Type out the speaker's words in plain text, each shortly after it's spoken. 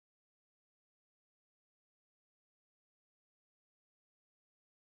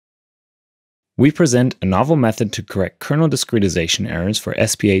We present a novel method to correct kernel discretization errors for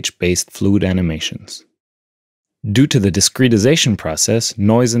SPH-based fluid animations. Due to the discretization process,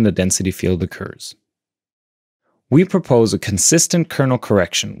 noise in the density field occurs. We propose a consistent kernel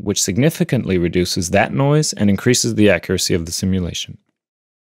correction which significantly reduces that noise and increases the accuracy of the simulation.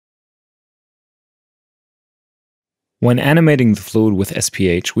 When animating the fluid with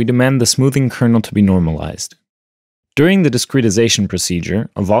SPH, we demand the smoothing kernel to be normalized. During the discretization procedure,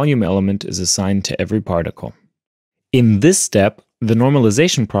 a volume element is assigned to every particle. In this step, the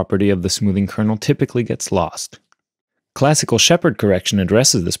normalization property of the smoothing kernel typically gets lost. Classical Shepard correction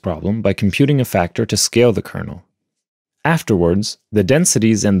addresses this problem by computing a factor to scale the kernel. Afterwards, the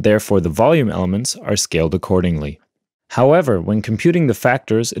densities and therefore the volume elements are scaled accordingly. However, when computing the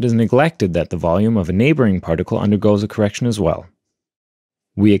factors, it is neglected that the volume of a neighboring particle undergoes a correction as well.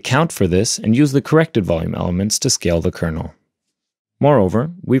 We account for this and use the corrected volume elements to scale the kernel.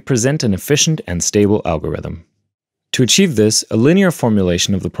 Moreover, we present an efficient and stable algorithm. To achieve this, a linear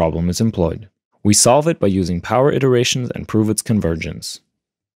formulation of the problem is employed. We solve it by using power iterations and prove its convergence.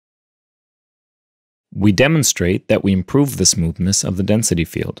 We demonstrate that we improve the smoothness of the density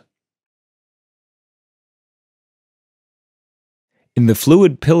field. In the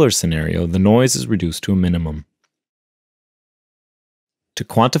fluid pillar scenario, the noise is reduced to a minimum. To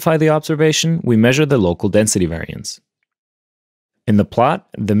quantify the observation, we measure the local density variance. In the plot,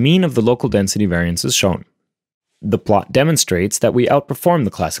 the mean of the local density variance is shown. The plot demonstrates that we outperform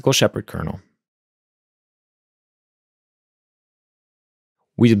the classical Shepard kernel.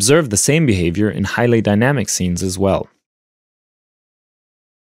 We observe the same behavior in highly dynamic scenes as well.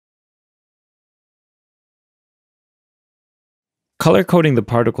 Color-coding the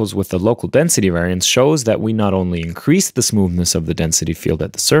particles with the local density variance shows that we not only increase the smoothness of the density field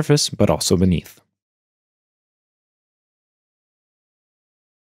at the surface, but also beneath.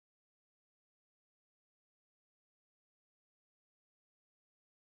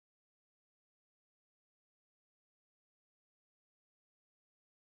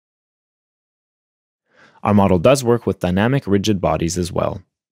 Our model does work with dynamic rigid bodies as well.